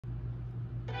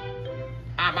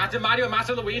Master Mario and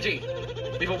Master Luigi.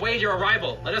 We've awaited your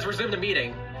arrival. Let us resume the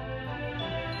meeting.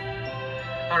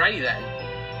 Alrighty then.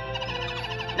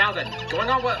 Now then, going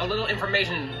on with a little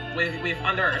information we've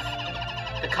unearthed.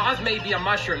 The cause may be a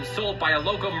mushroom sold by a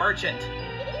local merchant.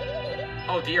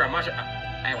 Oh dear, a mushroom.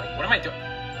 Anyway, what am I doing?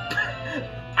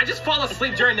 I just fall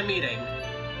asleep during the meeting.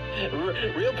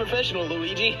 Real professional,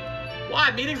 Luigi.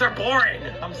 What? Meetings are boring.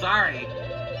 I'm sorry.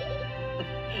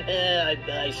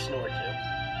 I snore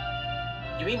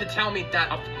too. You mean to tell me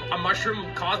that a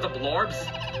mushroom caused the blorbs?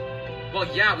 Well,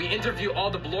 yeah, we interviewed all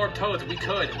the blorb toads we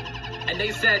could, and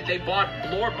they said they bought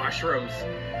blorb mushrooms.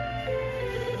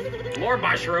 Blorb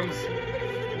mushrooms?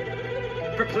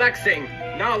 Perplexing.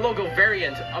 Not a local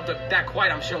variant of that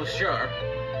quite, I'm so sure.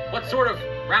 What sort of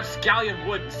rapscallion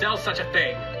would sell such a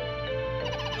thing?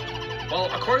 Well,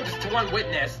 according to one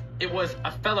witness, it was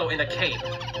a fellow in a cape.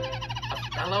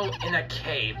 A fellow in a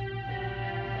cape.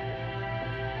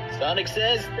 Sonic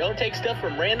says, don't take stuff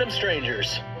from random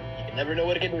strangers. You can never know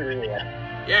what it can do to you.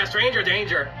 Yeah, stranger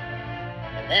danger.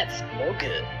 And that's no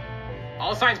good.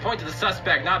 All signs point to the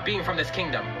suspect not being from this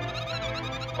kingdom.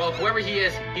 Well, whoever he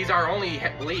is, he's our only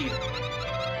lead.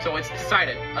 So it's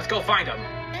decided. Let's go find him.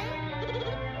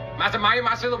 Master Mario,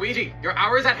 Master Luigi, your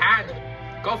hour is at hand.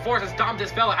 Go forth and stomp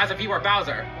this fella as if he were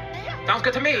Bowser. Sounds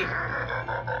good to me.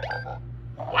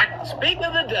 What? Speak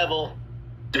of the devil.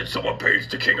 Did someone page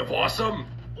the King of Awesome?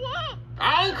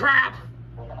 Oh, crap!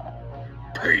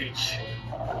 Peach.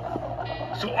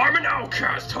 So I'm an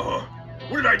outcast, huh?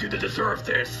 What did I do to deserve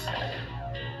this?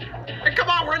 Hey, come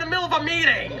on, we're in the middle of a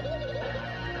meeting!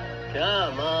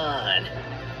 Come on.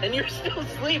 And you're still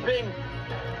sleeping.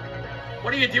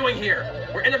 What are you doing here?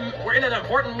 We're in an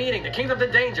important meeting. The Kingdom's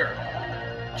in danger.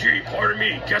 Gee, pardon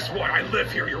me. Guess what? I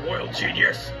live here, you royal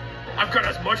genius. I've got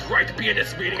as much right to be in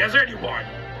this meeting as anyone.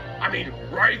 I mean,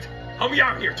 right? Help me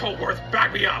out here, Toadworth.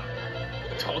 Back me up.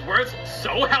 Toadworth,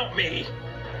 so help me.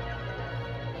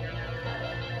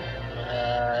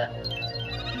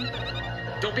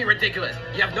 Don't be ridiculous.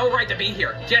 You have no right to be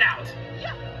here. Get out.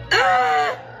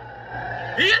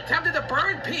 He attempted to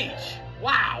burn Peach.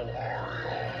 Wow.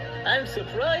 I'm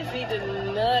surprised he did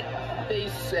not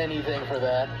face anything for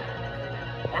that.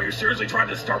 Are you seriously trying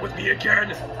to start with me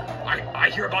again? I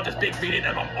hear about this big meeting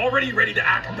and I'm already ready to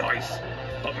act nice.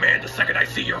 But man, the second I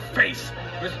see your face,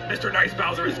 Mr. Nice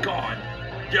Bowser is gone.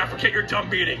 Yeah, forget your dumb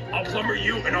meeting. I'll plumber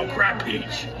you and I'll grab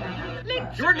Peach.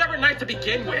 You were never nice to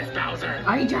begin with, Bowser.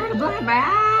 Are you trying to blind my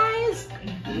eyes?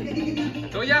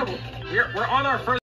 So yeah, we're on our first